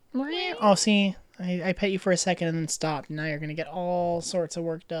Oh, see, I pet you for a second and then stopped. Now you're gonna get all sorts of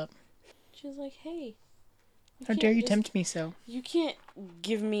worked up. She's like, hey. How dare you tempt me so? You can't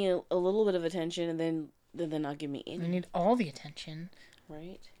give me a little bit of attention and then not give me any. I need all the attention.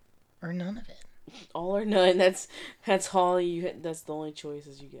 Right? Or none of it. All or none. That's all you. That's the only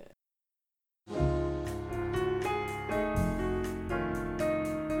choices you get.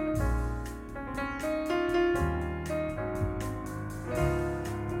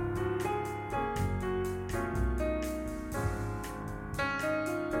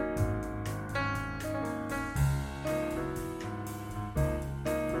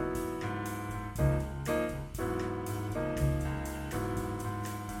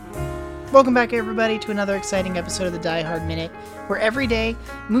 Welcome back, everybody, to another exciting episode of the Die Hard Minute, where every day,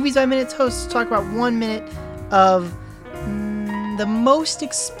 Movies by Minutes hosts talk about 1 minute of the most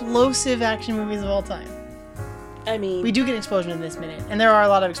explosive action movies of all time. I mean, we do get an explosion in this minute, and there are a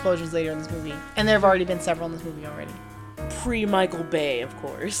lot of explosions later in this movie, and there have already been several in this movie already. Pre-Michael Bay, of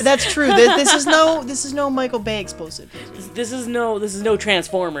course. That's true. This is no Michael Bay explosive. This is no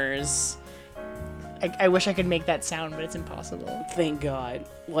Transformers. I wish I could make that sound, but it's impossible. Thank God.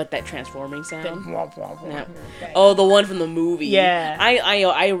 What, that transforming sound? Womp, womp, womp. Yeah. Oh, the one from the movie. Yeah.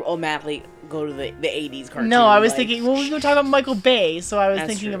 I automatically go to the 80s cartoon. No, I was thinking, well, we were talking about Michael Bay, so I was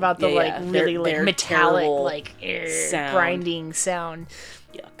thinking true. about the really their metallic sound. grinding sound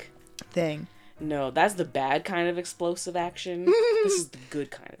Yuck. thing. No, that's the bad kind of explosive action. This is the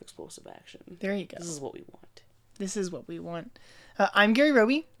good kind of explosive action. There you go. This is what we want. This is what we want. I'm Gary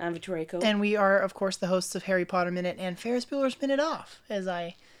Roby. I'm Victoria Coe. And we are, of course, the hosts of Harry Potter Minute and Ferris Bueller's Minute Off, as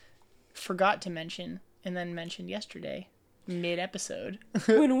I forgot to mention and then mentioned yesterday, mid-episode.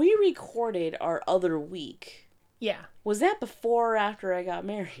 When we recorded our other week, yeah, was that before or after I got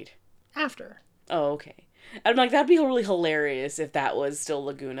married? After. Oh, okay. I'm like, that'd be really hilarious if that was still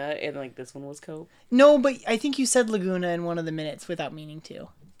Laguna and like this one was Cope. No, but I think you said Laguna in one of the minutes without meaning to.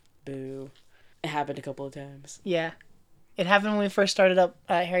 Boo. It happened a couple of times. Yeah. It happened when we first started up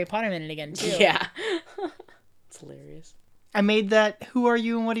Harry Potter Minute again, too. Yeah. It's hilarious. I made that "Who are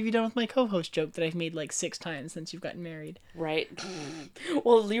you and what have you done with my co-host" joke that I've made like 6 times since you've gotten married. Right.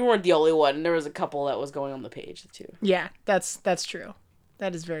 Well, you weren't the only one. There was a couple that was going on the page, too. Yeah, that's true.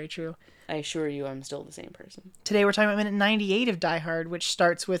 That is very true. I assure you I'm still the same person. Today we're talking about minute 98 of Die Hard, which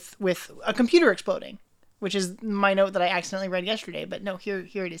starts with a computer exploding, which is my note that I accidentally read yesterday, but no, here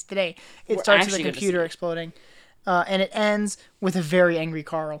it is today. It starts with a computer exploding, and it ends with a very angry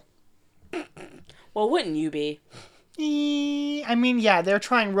Carl. Well, wouldn't you be? I mean, yeah, they're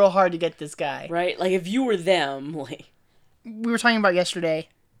trying real hard to get this guy. Right? Like, if you were them, like... We were talking about yesterday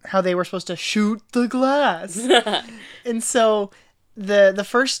how they were supposed to shoot the glass. And so the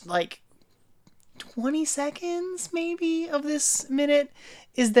first, 20 seconds, maybe, of this minute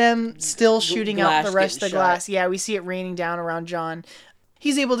is them still shooting out the rest of the glass. Yeah, we see it raining down around John.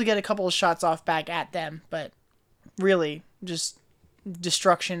 He's able to get a couple of shots off back at them, but really, just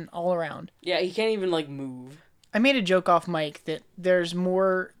destruction all around. Yeah, he can't even, move. I made a joke off mic that there's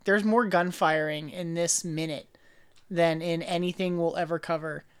more gunfiring in this minute than in anything we'll ever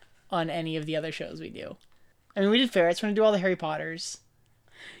cover on any of the other shows we do. I mean, we did Ferrets. We're gonna do all the Harry Potters.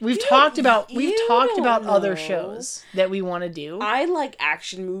 We've talked about other shows that we want to do. I like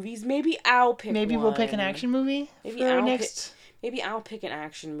action movies. Maybe I'll pick Maybe one. We'll pick an action movie. Maybe I'll pick an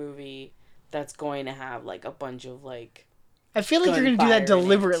action movie that's going to have a bunch of I feel like you're gonna do that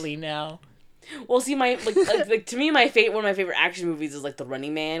deliberately now. Well, see, my to me, one of my favorite action movies is The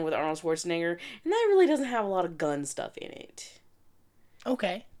Running Man with Arnold Schwarzenegger, and that really doesn't have a lot of gun stuff in it.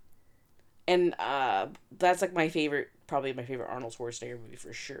 Okay. And that's probably my favorite Arnold Schwarzenegger movie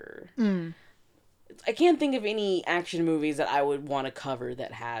for sure. Mm. I can't think of any action movies that I would want to cover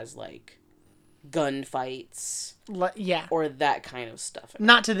that has gunfights. Yeah. Or that kind of stuff.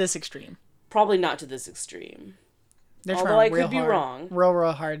 Not to this extreme. Probably not to this extreme. They're Although I could be wrong.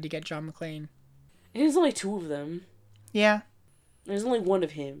 Real hard to get John McClane. And there's only 2 of them. Yeah. There's only 1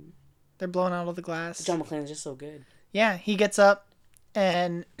 of him. They're blowing out all the glass. John McClane's just so good. Yeah, he gets up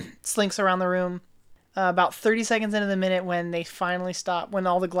and slinks around the room. About 30 seconds into the minute when they finally stop, when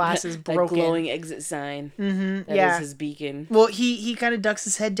all the glass is broken. That glowing exit sign. Mm-hmm. That is his beacon. Well, he kind of ducks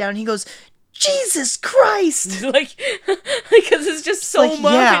his head down. He goes, Jesus Christ! Because it's just so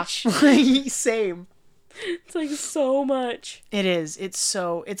much. Yeah. Same. It's so much. It is. It's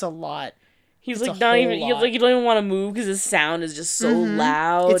a lot. He's not even, you don't even want to move because his sound is just so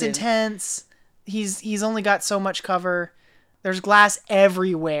loud. It's intense. He's only got so much cover. There's glass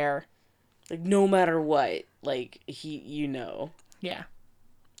everywhere. No matter what, Yeah.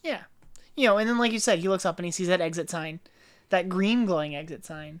 Yeah. And then like you said, he looks up and he sees that exit sign. That green glowing exit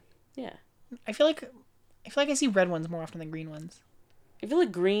sign. Yeah. I feel like I see red ones more often than green ones. I feel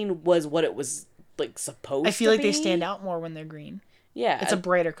like green was what it was like supposed to be. I feel like they stand out more when they're green. Yeah. It's a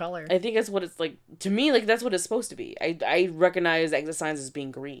brighter color. I think that's what it's like. To me, like, that's what it's supposed to be. I recognize exit signs as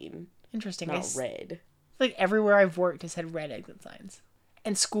being green, Interesting. not red. I feel like everywhere I've worked has had red exit signs.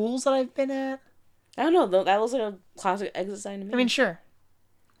 And schools that I've been at, I don't know, though. That was like a classic exit sign to me. I mean, sure.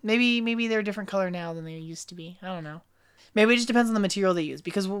 Maybe they're a different color now than they used to be. I don't know. Maybe it just depends on the material they use,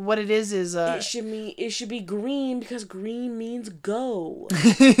 because what it is it should be green because green means go,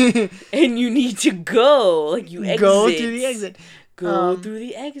 and you need to go. Like you exit. Go through the exit. Go through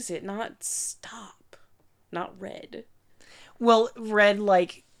the exit, not stop. Not red. Well, red,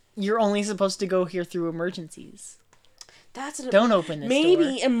 like, you're only supposed to go here through emergencies. Don't open this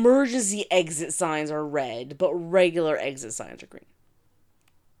Maybe door. emergency exit signs are red, but regular exit signs are green.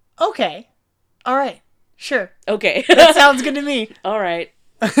 Okay. All right. Sure. Okay. That sounds good to me. All right.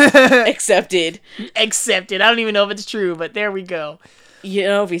 Accepted. Accepted. I don't even know if it's true, but there we go. You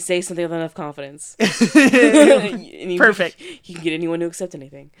know, if you say something with enough confidence. Perfect. You can get anyone to accept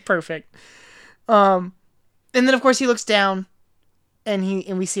anything. Perfect. And then of course he looks down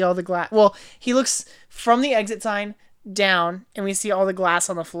and we see all the glass. Well, he looks from the exit sign down and we see all the glass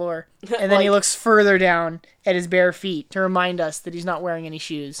on the floor. And then he looks further down at his bare feet to remind us that he's not wearing any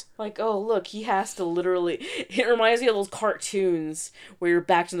shoes. Like, oh, look, he has to literally... It reminds me of those cartoons where you're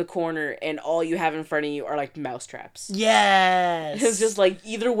back to the corner and all you have in front of you are, like, mouse traps. Yes! It's just like,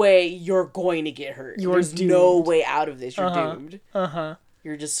 either way, you're going to get hurt. There's doomed. no way out of this. You're doomed. Uh-huh.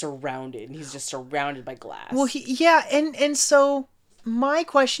 You're just surrounded. And he's just surrounded by glass. Well, and so my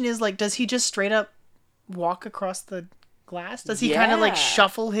question is, like, does he just straight up walk across the glass? Does he kind of, like,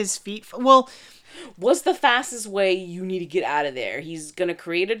 shuffle his feet? Well... What's the fastest way you need to get out of there? He's gonna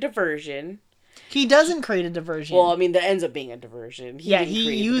create a diversion. He doesn't create a diversion. Well, I mean, that ends up being a diversion.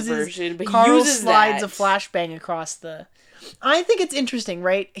 He uses... Carl slides a flashbang across the... I think it's interesting,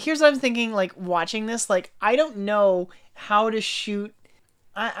 right? Here's what I'm thinking, like, watching this. Like, I don't know how to shoot...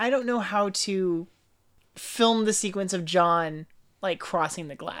 I don't know how to film the sequence of John, like, crossing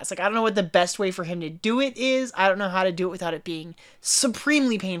the glass. Like, I don't know what the best way for him to do it is. I don't know how to do it without it being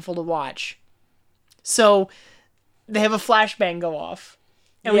supremely painful to watch. So, they have a flashbang go off,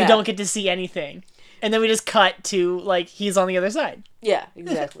 and we don't get to see anything. And then we just cut to, like, he's on the other side. Yeah,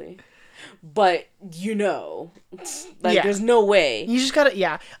 exactly. But, there's no way. You just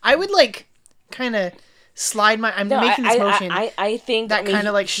gotta, I would, like, kind of slide my... I'm making this motion. I think... That kind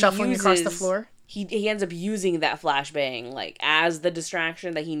of, like, shuffling across the floor. He ends up using that flashbang, like, as the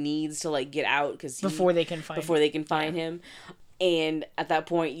distraction that he needs to, like, get out. Before they can find him. And at that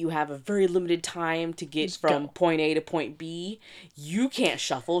point, you have a very limited time to get from point A to point B. You can't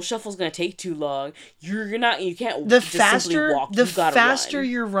shuffle. Shuffle's gonna take too long. You can't simply walk. The faster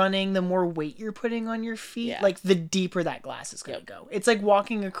you're running, the more weight you're putting on your feet. Yeah. Like, the deeper that glass is gonna go. It's like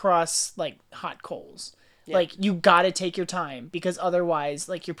walking across, like, hot coals. Yeah. Like, you gotta take your time, because otherwise,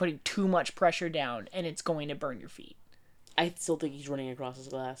 like, you're putting too much pressure down, and it's going to burn your feet. I still think he's running across this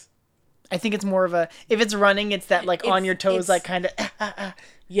glass. I think it's more of a... If it's running, it's that, like, on your toes, like, kind of...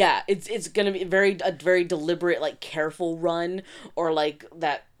 Yeah, it's gonna be a very deliberate, like, careful run, or, like,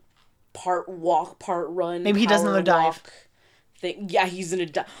 that part walk, part run. Maybe he does another dive. Thing. Yeah, he's gonna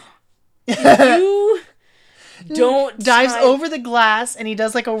dive. You don't dives over the glass, and he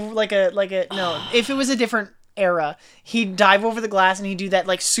does, like a no. If it was a different era, he'd dive over the glass, and he'd do that,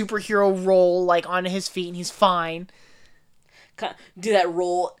 like, superhero roll, like, on his feet, and he's fine. Do that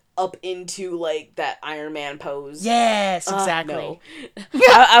roll up into, like, that Iron Man pose. Yes, exactly. No.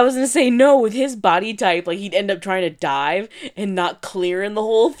 I was gonna say, no, with his body type, like, he'd end up trying to dive and not clearing the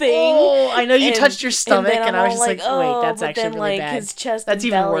whole thing. Oh, I know you touched your stomach, and I was just like, wait, that's actually then, really bad. His chest that's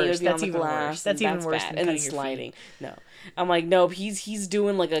and even belly worse. That's even worse. That's even worse bad. than and then sliding. No. I'm like, no, he's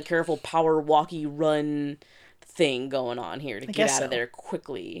doing, like, a careful power walkie run thing going on here to get out of there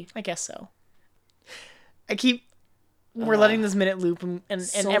quickly. I guess so. We're letting this minute loop, and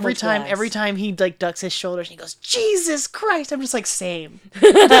so every time he, like, ducks his shoulders, and he goes, Jesus Christ! I'm just like, same.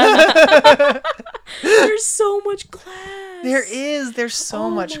 There's so much glass. There's so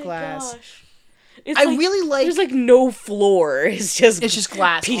much glass. Gosh. Really like... There's, like, no floor. It's just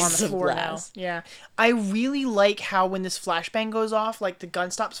glass on the floor glass. now. Yeah. I really like how when this flashbang goes off, like, the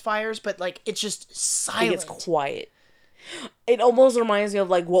gun stops fires, but, like, it's just silent. It's quiet. It almost reminds me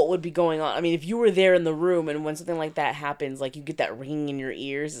of, like, what would be going on. I mean, if you were there in the room and when something like that happens, like, you get that ringing in your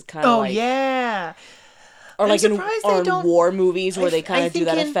ears. It's kind of like... Oh, yeah. Or, like, in war movies where they kind of do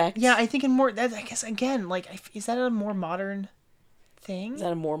that effect. Yeah, I think in more... I guess, again, like, is that a more modern thing? Is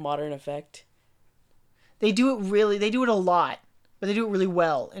that a more modern effect? They do it a lot. but they do it really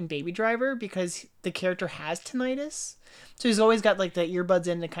well in Baby Driver because the character has tinnitus. So he's always got like the earbuds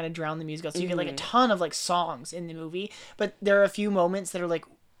in to kind of drown the music out. So you get like a ton of like songs in the movie, but there are a few moments that are like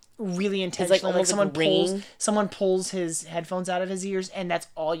really intentional. Like someone pulls his headphones out of his ears, and that's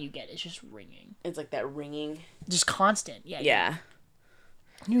all you get. It's just ringing. It's like that ringing. Just constant. Yeah. Yeah.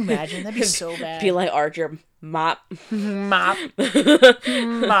 Can you imagine? That'd be so bad. Be like Archer. Mop. Mop.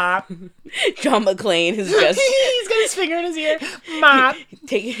 Mop. John McClane is just... He's got his finger in his ear. Mop.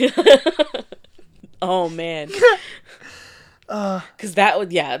 Take... Oh, man. Because that would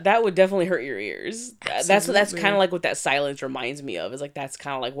definitely hurt your ears. That's kind of like what that silence reminds me of. Is like that's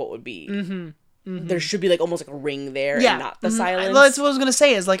kind of like what would be. Mm-hmm. Mm-hmm. There should be like almost like a ring there, and not the silence. That's what I was gonna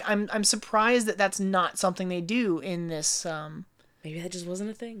say. Is like I'm surprised that that's not something they do in this. Maybe that just wasn't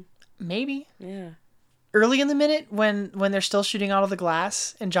a thing. Maybe. Yeah. Early in the minute, when they're still shooting out of the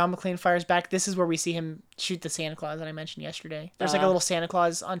glass, and John McClane fires back, this is where we see him shoot the Santa Claus that I mentioned yesterday. There's like a little Santa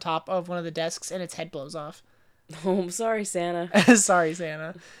Claus on top of one of the desks, and its head blows off. Oh, I'm sorry, Santa. Sorry,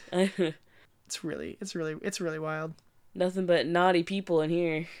 Santa. It's really wild. Nothing but naughty people in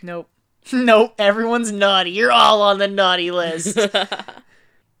here. Nope. Nope. Everyone's naughty. You're all on the naughty list.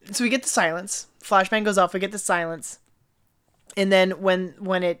 So we get the silence. Flashbang goes off. We get the silence. And then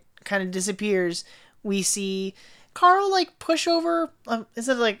when it kind of disappears, we see Carl like push over. Is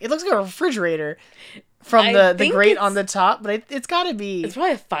it like it looks like a refrigerator from the grate on the top, but it's got to be. It's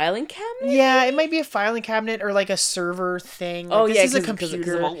probably a filing cabinet. Yeah, it might be a filing cabinet or like a server thing. Like, this is a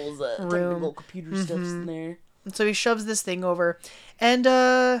computer room. Little computer stuff's in there. And so he shoves this thing over, and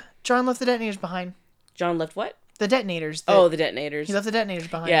John left the detonators behind. John left what? The detonators. The detonators. He left the detonators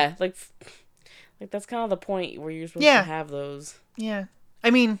behind. Yeah, like that's kind of the point where you're supposed to have those. Yeah. I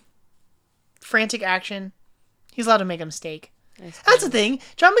mean, frantic action. He's allowed to make a mistake. That's the thing.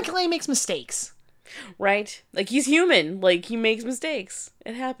 John McClane makes mistakes. Right? Like, he's human. Like, he makes mistakes.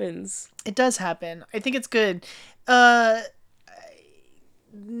 It happens. It does happen. I think it's good. I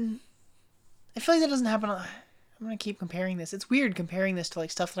feel like that doesn't happen. I'm going to keep comparing this. It's weird comparing this to, like,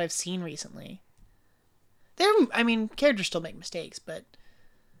 stuff that I've seen recently. Characters still make mistakes, but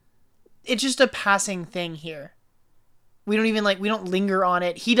it's just a passing thing here. We don't linger on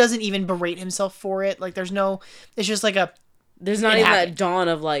it. He doesn't even berate himself for it. Like, it's just like there's not even that dawn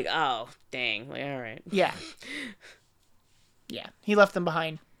of like, oh, dang. Like, all right. Yeah. Yeah. He left them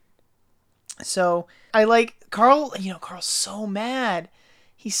behind. So I like Carl, Carl's so mad.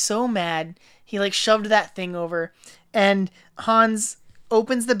 He's so mad. He like shoved that thing over, and Hans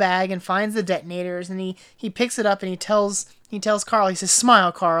opens the bag and finds the detonators, and he picks it up and he tells Carl, he says,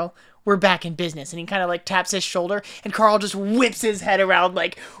 "Smile, Carl. We're back in business." And he kind of like taps his shoulder, and Carl just whips his head around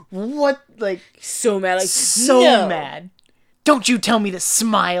like, what? Like, so mad. Like, so mad. Don't you tell me to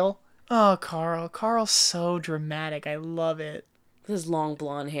smile. Oh, Carl's so dramatic. I love it. His long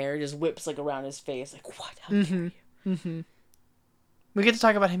blonde hair just whips like around his face. Like, what? How dare you? Mm-hmm. We get to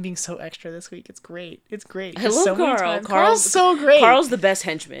talk about him being so extra this week. It's great. I love Carl. Carl's so great. Carl's the best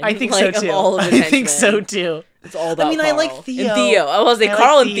henchman. I think so too. Of all of his henchmen. I think so too. It's all about Carl. I like Theo. And Theo. I was like,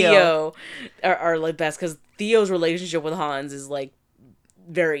 Carl and Theo are like best, because Theo's relationship with Hans is like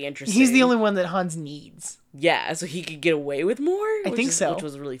very interesting. He's the only one that Hans needs. Yeah, so he could get away with more. I think so, which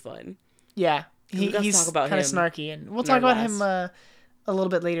was really fun. Yeah, he's kind of snarky, and we'll talk about him a little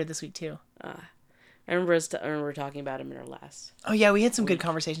bit later this week too. I remember talking about him in our last. Oh yeah, we had some good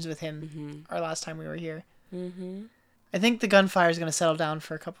conversations with him our last time we were here. Mm-hmm. I think the gunfire is going to settle down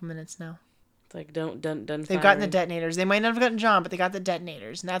for a couple minutes now. It's like don't They've gotten the detonators. They might not have gotten John, but they got the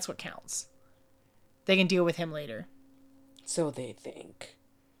detonators, and that's what counts. They can deal with him later. So they think.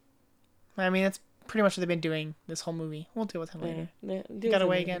 I mean, that's pretty much what they've been doing this whole movie. We'll deal with him later. He got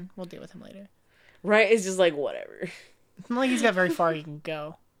away again. We'll deal with him later. Right? It's just like, whatever. It's not like he's got very far he can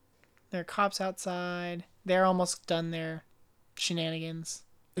go. There are cops outside. They're almost done their shenanigans.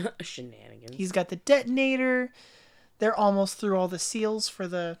 Shenanigans. He's got the detonator. They're almost through all the seals for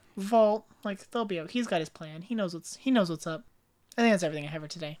the vault. Like, they'll be okay. He's got his plan. He knows what's up. I think that's everything I have for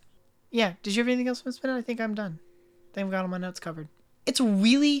today. Yeah. Did you have anything else, Miss Bennett? I think I'm done. I think I've got all my notes covered. It's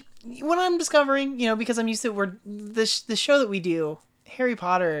really what I'm discovering, because I'm used to the show that we do, Harry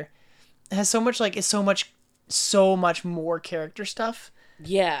Potter, has so much more character stuff.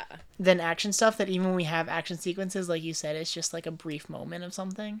 Yeah. Than action stuff, that even when we have action sequences, like you said, it's just like a brief moment of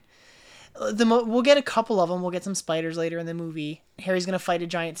something. We'll get a couple of them. We'll get some spiders later in the movie. Harry's gonna fight a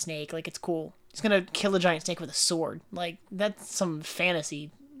giant snake. Like, it's cool. He's gonna kill a giant snake with a sword. Like, that's some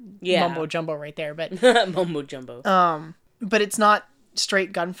fantasy mumbo jumbo right there. But mumbo jumbo. But it's not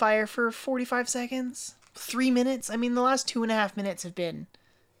straight gunfire for 45 seconds. 3 minutes. I mean, the last 2.5 minutes have been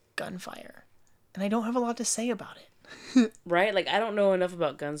gunfire, and I don't have a lot to say about it. Right? Like, I don't know enough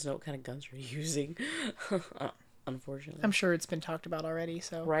about guns to know what kind of guns we're using. Unfortunately. I'm sure it's been talked about already,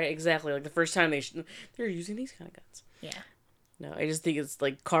 so. Right, exactly. Like, the first time they're using these kind of guns. Yeah. No, I just think it's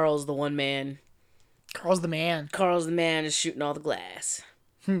like Carl's the one man. Carl's the man. Carl's the man is shooting all the glass.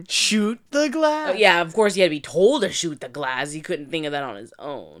 Shoot the glass? Oh, yeah, of course he had to be told to shoot the glass. He couldn't think of that on his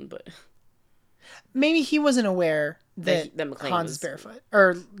own, but... Maybe he wasn't aware that McClane Hans is barefoot.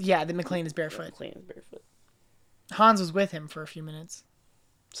 Or, yeah, that McClane is barefoot. McClane is barefoot. Hans was with him for a few minutes.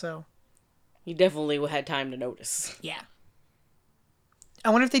 So. He definitely had time to notice. Yeah. I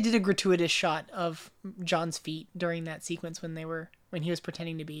wonder if they did a gratuitous shot of John's feet during that sequence when he was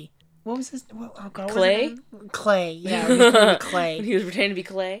pretending to be... What was his... Oh God, Clay? Clay, yeah. Clay. When he was pretending to be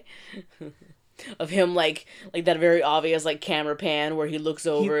Clay. Of him, like that very obvious, like, camera pan where he looks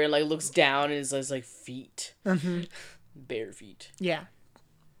over and, like, looks down and it's like, feet. Mm-hmm. Bare feet. Yeah.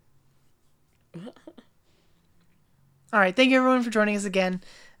 All right, thank you everyone for joining us again.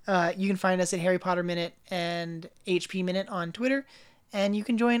 You can find us at Harry Potter Minute and HP Minute on Twitter. And you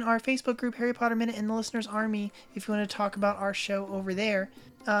can join our Facebook group, Harry Potter Minute and the Listener's Army, if you want to talk about our show over there.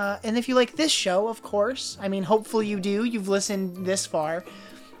 And if you like this show, of course, I mean, hopefully you do. You've listened this far.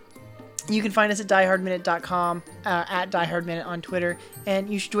 You can find us at diehardminute.com, at diehardminute on Twitter. And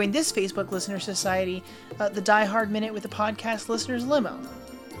you should join this Facebook Listener Society, the Die Hard Minute with the Podcast Listeners Limo.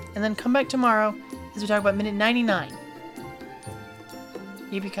 And then come back tomorrow as we talk about Minute 99.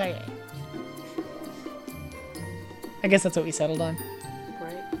 Yippee-ki-yay. I guess that's what we settled on.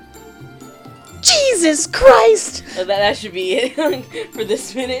 Jesus Christ! That should be it for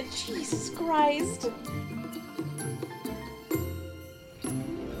this minute. Jesus Christ.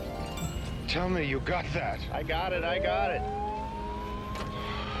 Tell me you got that. I got it.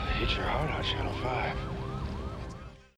 Hit your heart on Channel 5.